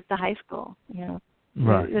janitor at the high school.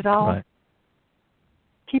 Right. It all right.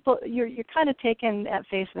 People. You're kind of taken at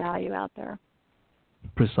face value out there.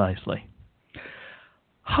 Precisely.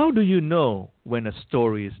 How do you know when a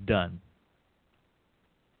story is done?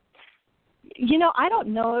 I don't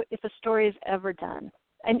know if a story is ever done.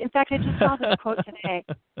 And in fact, I just saw this quote today.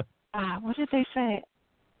 What did they say?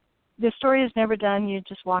 The story is never done. You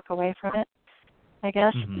just walk away from it, I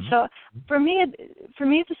guess. Mm-hmm. So for me,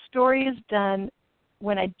 the story is done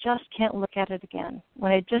when I just can't look at it again.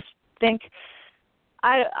 When I just think,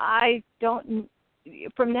 I don't.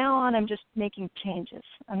 From now on, I'm just making changes.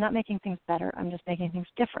 I'm not making things better. I'm just making things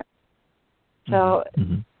different. So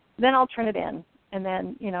then I'll turn it in, and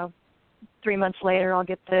then 3 months later, I'll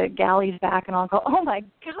get the galleys back, and I'll go, "Oh my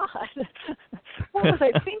God, what was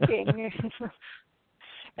I thinking?"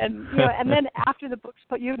 And then after the book's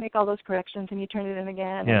put, you make all those corrections, and you turn it in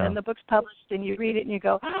again, and then the book's published, and you read it, and you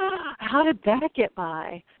go, "How did that get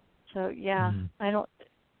by?" So I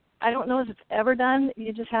don't know if it's ever done.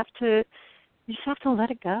 You just have to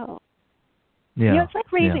let it go. Yeah. It's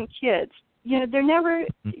like raising kids. They're never.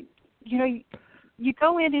 You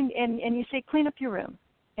go in and you say, "Clean up your room."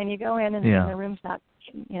 And you go in and the room's not,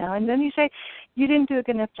 and then you say, "You didn't do a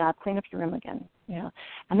good enough job, clean up your room again,"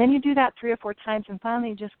 And then you do that 3 or 4 times, and finally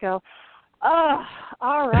you just go, "Oh,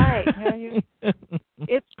 all right,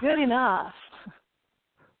 it's good enough."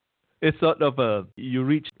 It's sort of you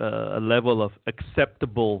reach a level of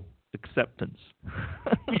acceptable acceptance.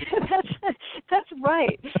 That's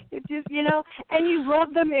right. It just, and you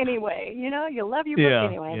love them anyway. You love your book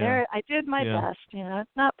anyway. There, I did my best.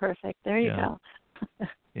 It's not perfect. There you go.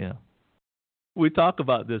 Yeah. We talked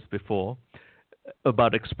about this before,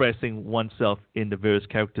 about expressing oneself in the various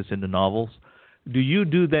characters in the novels. Do you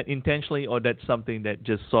do that intentionally, or that's something that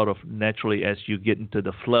just sort of naturally as you get into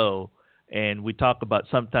the flow? And we talk about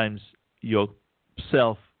sometimes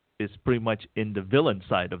yourself is pretty much in the villain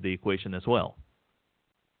side of the equation as well.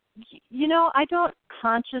 I don't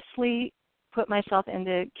consciously put myself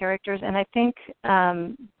into characters, and I think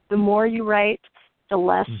the more you write, the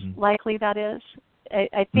less likely that is.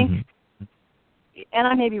 I think, and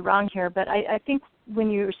I may be wrong here, but I think when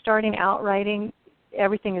you're starting out writing,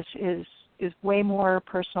 everything is way more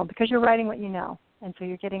personal because you're writing what you know, and so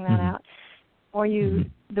you're getting that out.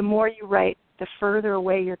 The more you write, the further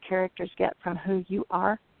away your characters get from who you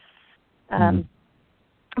are.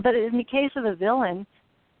 But in the case of a villain,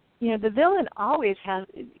 the villain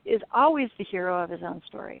is always the hero of his own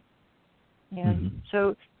story.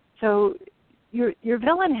 So your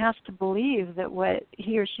villain has to believe that what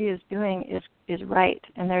he or she is doing is right,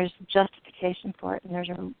 and there's justification for it, and there's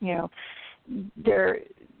they're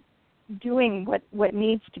doing what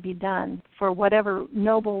needs to be done for whatever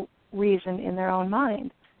noble reason in their own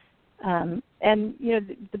mind. And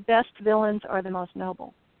the best villains are the most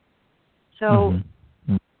noble. So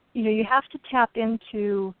you have to tap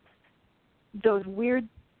into those weird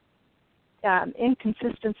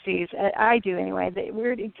inconsistencies. I do anyway. The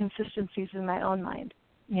weird inconsistencies in my own mind.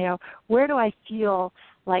 Where do I feel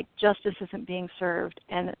like justice isn't being served,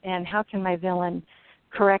 and how can my villain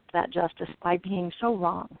correct that justice by being so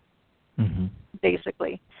wrong?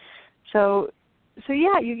 Basically. So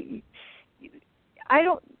yeah.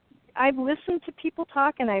 I've listened to people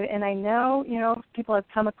talk, and I know people I've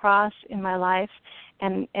come across in my life,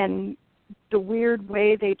 and the weird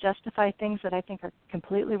way they justify things that I think are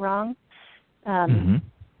completely wrong.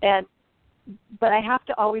 But I have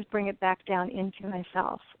to always bring it back down into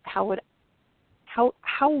myself. How would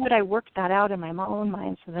I work that out in my own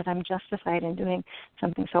mind so that I'm justified in doing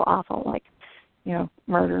something so awful like,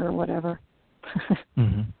 murder or whatever?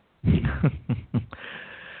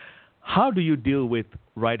 How do you deal with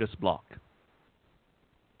writer's block?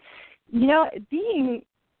 Being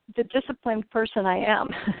the disciplined person I am,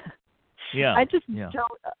 Yeah. I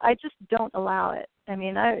just don't allow it. I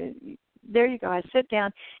mean, there you go. I sit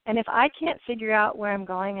down, and if I can't figure out where I'm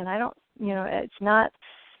going, and I don't, it's not,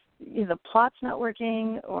 the plot's not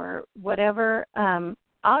working or whatever,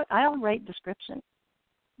 I'll write description.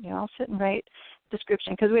 I'll sit and write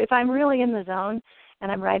description, because if I'm really in the zone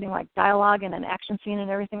and I'm writing like dialogue and an action scene and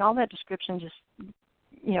everything, all that description just,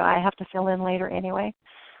 I have to fill in later anyway.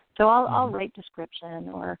 So I'll write description,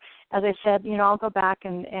 or as I said, I'll go back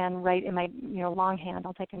and write in my, longhand.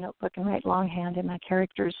 I'll take a notebook and write longhand in my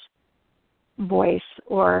character's voice,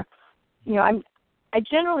 or, I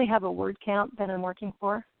generally have a word count that I'm working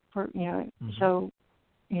for, so,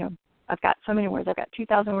 I've got so many words. I've got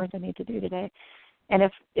 2,000 words I need to do today. And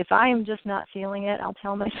if I am just not feeling it, I'll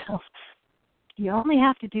tell myself, you only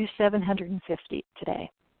have to do 750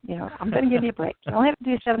 today. I'm going to give you a break. You only have to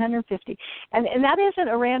do 750. And that isn't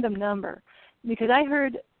a random number, because I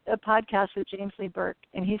heard a podcast with James Lee Burke,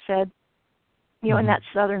 and he said, in that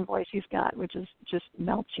southern voice he's got, which is just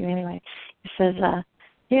melts you anyway, he says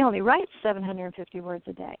he only writes 750 words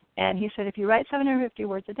a day. And he said, if you write 750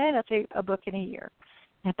 words a day, that's a book in a year.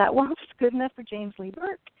 And I thought, well, it's good enough for James Lee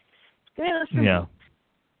Burke. It's good enough for me.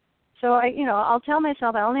 So I'll tell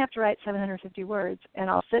myself I only have to write 750 words, and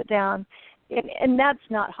I'll sit down, and that's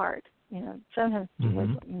not hard. 750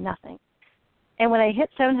 words, nothing. And when I hit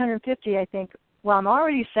 750, I think, well, I'm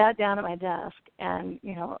already sat down at my desk, and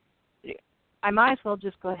I might as well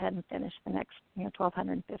just go ahead and finish the next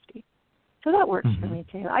 1,250. So that works for me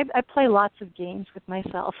too. I play lots of games with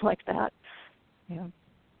myself like that.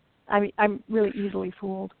 I'm really easily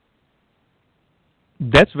fooled.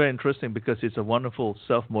 That's very interesting, because it's a wonderful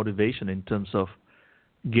self-motivation in terms of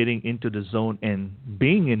getting into the zone and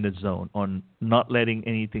being in the zone, on not letting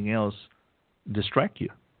anything else distract you.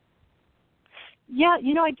 Yeah,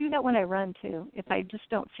 I do that when I run too. If I just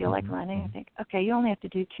don't feel like running, I think, okay, you only have to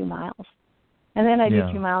do 2 miles. And then I do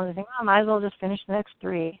 2 miles and I think, I might as well just finish the next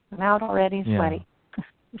 3. I'm out already, sweaty.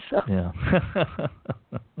 So. Yeah.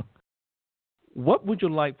 What would you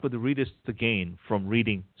like for the readers to gain from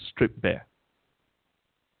reading Stripped Bare?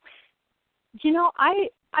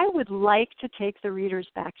 I would like to take the readers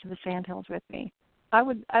back to the Sandhills with me. I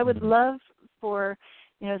would love for,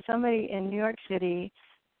 somebody in New York City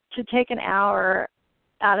to take an hour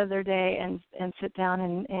out of their day and sit down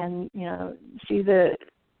and see the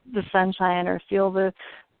sunshine, or feel the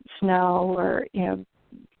snow, or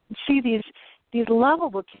see these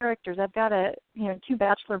lovable characters. I've got 2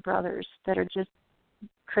 bachelor brothers that are just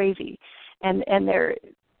crazy, and they're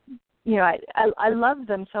I love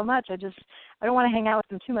them so much. I don't want to hang out with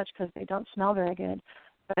them too much because they don't smell very good.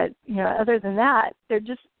 But other than that, they're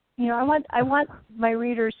just I want my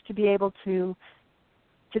readers to be able to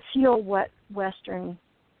feel what Western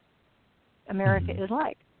America is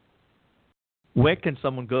like. Where can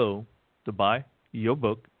someone go to buy your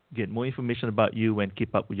book, get more information about you, and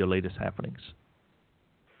keep up with your latest happenings?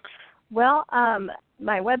 Well,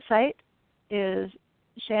 my website is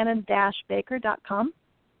shannon-baker.com,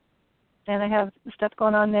 and I have stuff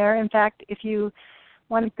going on there. In fact, if you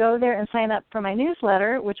want to go there and sign up for my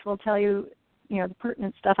newsletter, which will tell you, the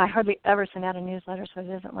pertinent stuff, I hardly ever send out a newsletter, so it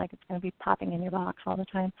isn't like it's going to be popping in your box all the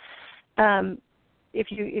time. If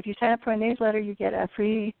you sign up for a newsletter, you get a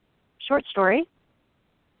free short story,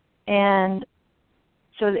 and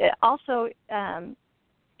so also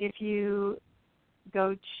if you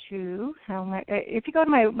go to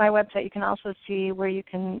my website, you can also see where you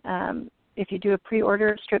can, if you do a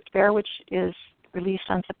pre-order of Stripped Bare, which is released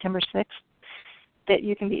on September 6th, that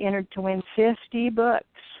you can be entered to win 50 books,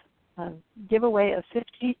 a giveaway of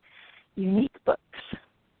 50 unique books.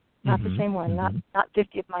 Not the same one, not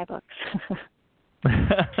 50 of my books.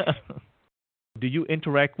 Do you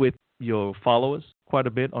interact with your followers quite a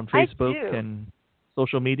bit on Facebook and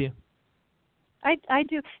social media? I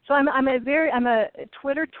do. So I'm a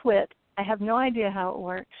Twitter twit. I have no idea how it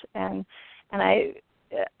works, and I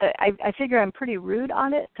figure I'm pretty rude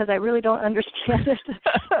on it because I really don't understand it.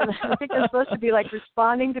 I think I'm supposed to be like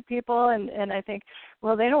responding to people, and I think,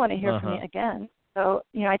 well, they don't want to hear from me again. So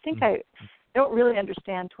I think I don't really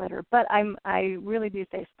understand Twitter, but I really do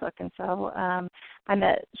Facebook, and so I'm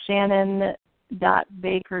at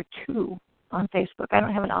Shannon.Baker2 on Facebook. I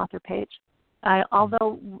don't have an author page.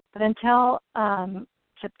 But until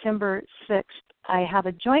September 6th, I have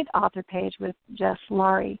a joint author page with Jess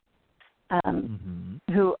Laurie,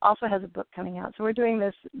 who also has a book coming out. So we're doing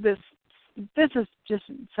this. This is just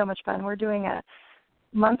so much fun. We're doing a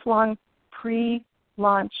month-long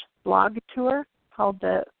pre-launch blog tour called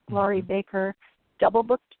the Laurie Baker Double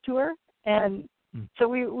Book Tour, and so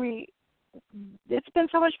we it's been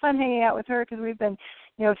so much fun hanging out with her because we've been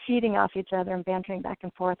feeding off each other and bantering back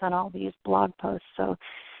and forth on all these blog posts.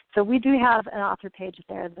 So we do have an author page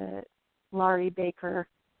there, the Nora Baker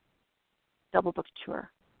Double Book Tour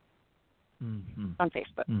on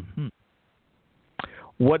Facebook. Mm-hmm.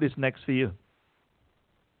 What is next for you?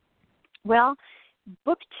 Well,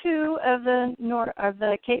 book 2 of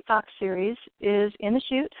the Kate Fox series is in the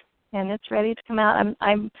chute, and it's ready to come out.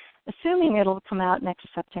 I'm assuming it'll come out next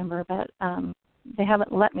September, but they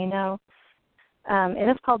haven't let me know. And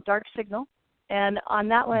it's called Dark Signal. And on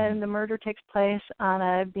that one, the murder takes place on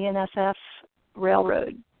a BNSF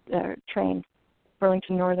railroad train,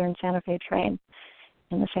 Burlington Northern Santa Fe train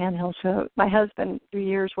in the Sandhills. So my husband, 3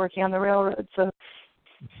 years working on the railroad, so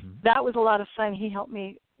that was a lot of fun. He helped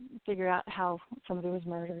me figure out how somebody was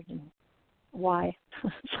murdered and why.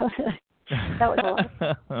 So that was a lot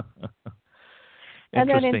of fun. And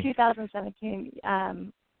then in 2017,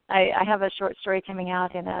 I have a short story coming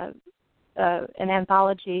out in an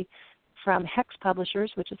anthology from Hex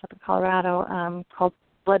Publishers, which is up in Colorado, called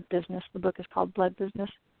Blood Business. The book is called Blood Business.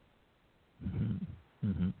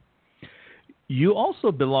 You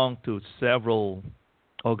also belong to several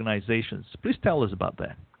organizations. Please tell us about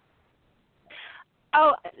that.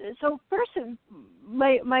 Oh, so first,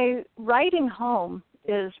 my writing home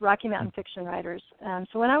is Rocky Mountain Fiction Writers.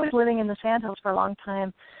 So when I was living in the Sandhills for a long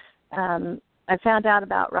time, I found out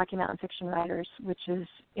about Rocky Mountain Fiction Writers, which is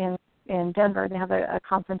in Denver. They have a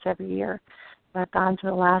conference every year. I've gone to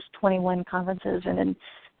the last 21 conferences, and in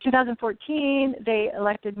 2014, they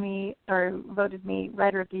elected me or voted me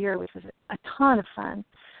Writer of the Year, which was a ton of fun.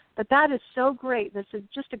 But that is so great. This is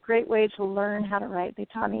just a great way to learn how to write. They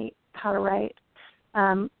taught me how to write.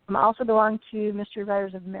 I also belong to Mystery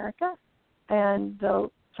Writers of America and the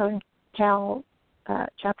Southern Cal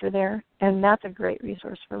chapter there, and that's a great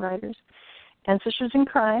resource for writers. And Sisters in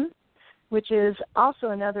Crime, which is also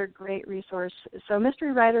another great resource. So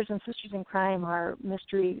Mystery Writers and Sisters in Crime are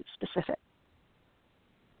mystery specific.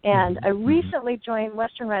 And I recently joined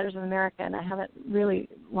Western Writers of America, and I haven't really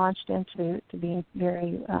launched into being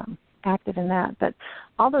very active in that. But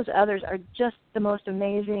all those others are just the most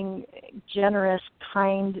amazing, generous,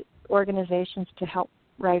 kind organizations to help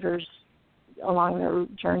writers along their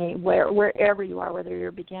journey, wherever you are, whether you're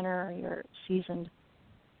a beginner or you're seasoned.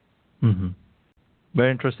 Very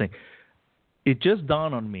interesting. It just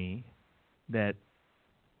dawned on me that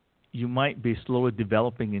you might be slowly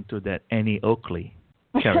developing into that Annie Oakley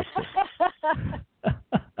character.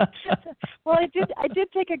 Well, I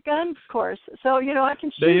did take a gun course, so I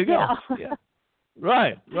can shoot. There you go. now. Yeah.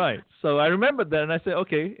 Right. So I remembered that, and I said,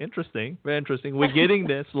 okay, interesting, very interesting. We're getting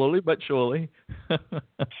there slowly but surely.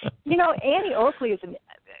 Annie Oakley is a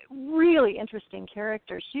really interesting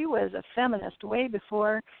character. She was a feminist way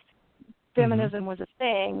before feminism was a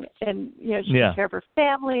thing, and she took care of her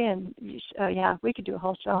family, and we could do a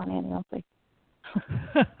whole show on Annie Oakley.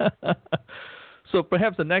 So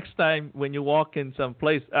perhaps the next time when you walk in some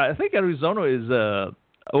place, I think Arizona is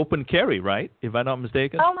open carry, right? If I'm not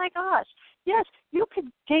mistaken. Oh my gosh, yes! You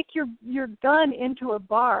could take your gun into a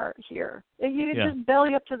bar here. You just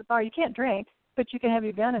belly up to the bar. You can't drink, but you can have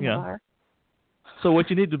your gun in the bar. So what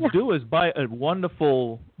you need to do is buy a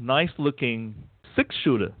wonderful, nice-looking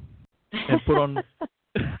 6-shooter and put on.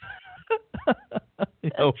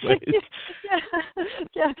 Wait.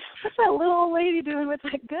 Yeah. What's that little old lady doing with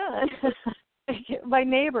that gun? My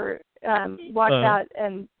neighbor walks out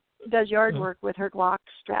and does yard work with her Glock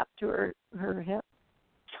strapped to her hip.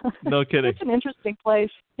 No kidding. It's an interesting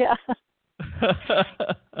place. Yeah.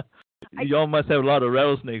 Y'all must have a lot of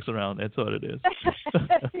rattlesnakes around. That's what it is.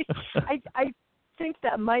 I think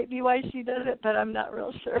that might be why she does it, but I'm not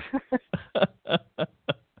real sure.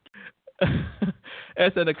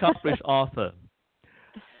 As an accomplished author,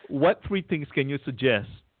 what 3 things can you suggest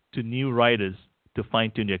to new writers to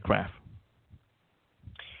fine-tune their craft?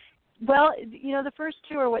 Well, the first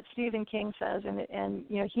 2 are what Stephen King says, and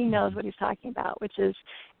he knows what he's talking about, which is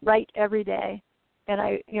write every day. And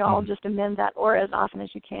I'll just amend that, or as often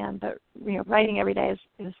as you can. But writing every day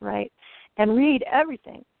is right, and read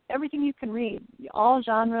everything you can read, all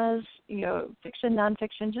genres, fiction,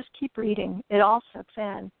 nonfiction. Just keep reading; it all soaks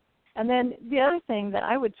in. And then the other thing that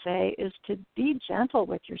I would say is to be gentle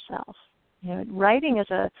with yourself. Writing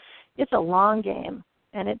it's a long game.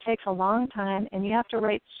 And it takes a long time, and you have to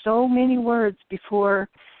write so many words before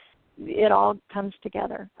it all comes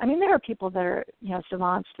together. I mean, there are people that are,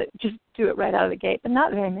 savants that just do it right out of the gate, but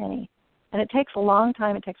not very many. And it takes a long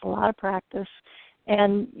time. It takes a lot of practice.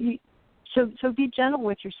 And so be gentle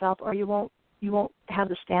with yourself, or you won't have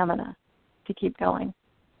the stamina to keep going.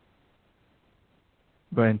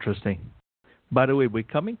 Very interesting. By the way, we're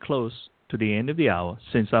coming close to the end of the hour.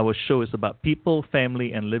 Since our show is about people,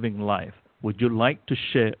 family, and living life, would you like to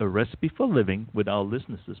share a recipe for living with our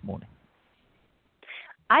listeners this morning?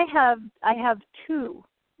 I have two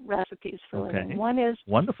recipes for living. One is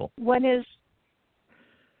wonderful. One is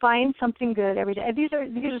find something good every day. These are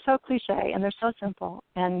so cliche and they're so simple.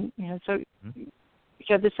 And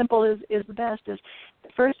the simple is the best. Is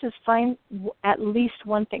first is find at least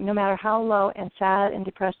one thing, no matter how low and sad and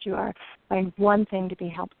depressed you are. Find one thing to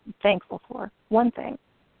be thankful for. One thing.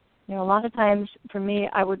 A lot of times for me,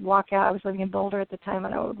 I would walk out. I was living in Boulder at the time,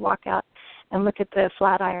 and I would walk out and look at the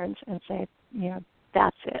flat irons and say,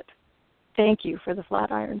 that's it. Thank you for the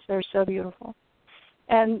flat irons. They're so beautiful.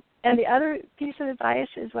 And the other piece of advice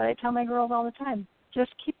is what I tell my girls all the time.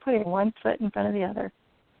 Just keep putting one foot in front of the other.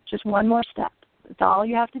 Just one more step. That's all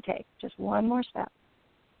you have to take. Just one more step.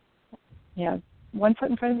 One foot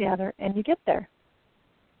in front of the other, and you get there.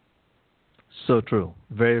 So true.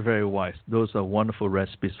 Very, very wise. Those are wonderful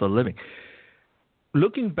recipes for living.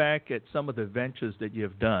 Looking back at some of the ventures that you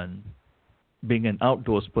have done, being an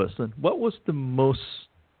outdoors person, what was the most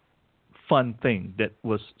fun thing that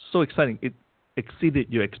was so exciting it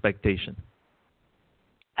exceeded your expectation?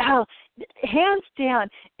 Oh, hands down,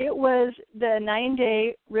 it was the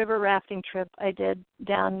 9-day river rafting trip I did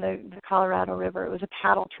down the Colorado River. It was a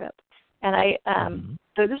paddle trip. And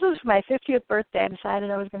so this was my 50th birthday. I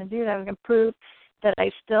decided I was going to do that. I was going to prove that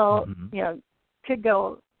I still, could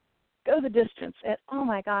go the distance. And oh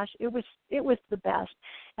my gosh, it was the best.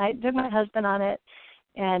 I took my husband on it,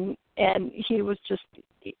 and he was just,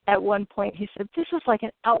 at one point he said, "This is like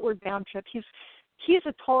an outward bound trip." He's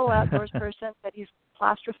a total outdoors person, but he's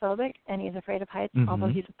claustrophobic and he's afraid of heights. Although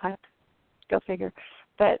he's a pilot, go figure.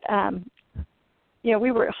 But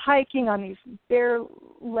we were hiking on these bare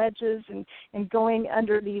ledges and going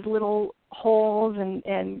under these little holes and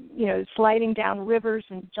sliding down rivers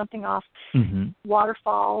and jumping off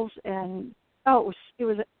waterfalls. And it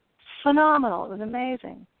was phenomenal. It was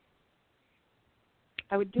amazing.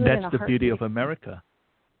 I would do it in a heartbeat. That's the beauty of America.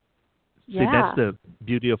 Yeah. See, that's the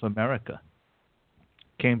beauty of America.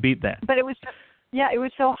 Can't beat that. But it was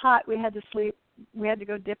so hot we had to sleep. We had to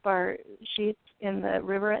go dip our sheets in the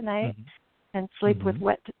river at night. And sleep with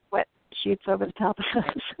wet sheets over the top of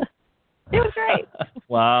us. It was great.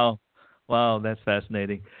 Wow, that's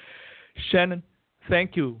fascinating. Shannon,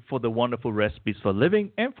 thank you for the wonderful recipes for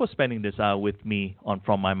living and for spending this hour with me on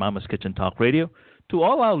From My Mama's Kitchen Talk Radio. To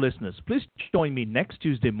all our listeners, please join me next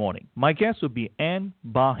Tuesday morning. My guest will be Ann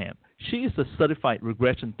Barham. She is a certified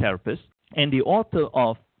regression therapist and the author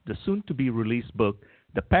of the soon-to-be-released book,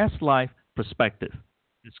 The Past Life Perspective,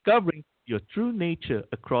 Discovering Your True Nature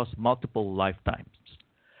Across Multiple Lifetimes.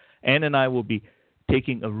 Ann and I will be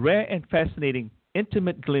taking a rare and fascinating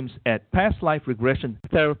intimate glimpse at past life regression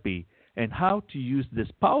therapy and how to use this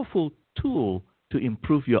powerful tool to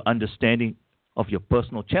improve your understanding of your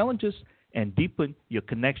personal challenges and deepen your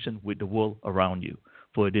connection with the world around you.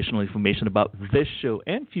 For additional information about this show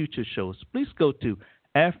and future shows, please go to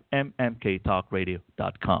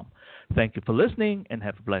fmmktalkradio.com. Thank you for listening and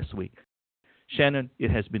have a blessed week. Shannon,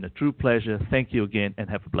 it has been a true pleasure. Thank you again and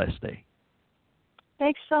have a blessed day.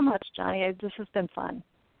 Thanks so much, Johnny. This has been fun.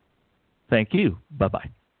 Thank you. Bye-bye.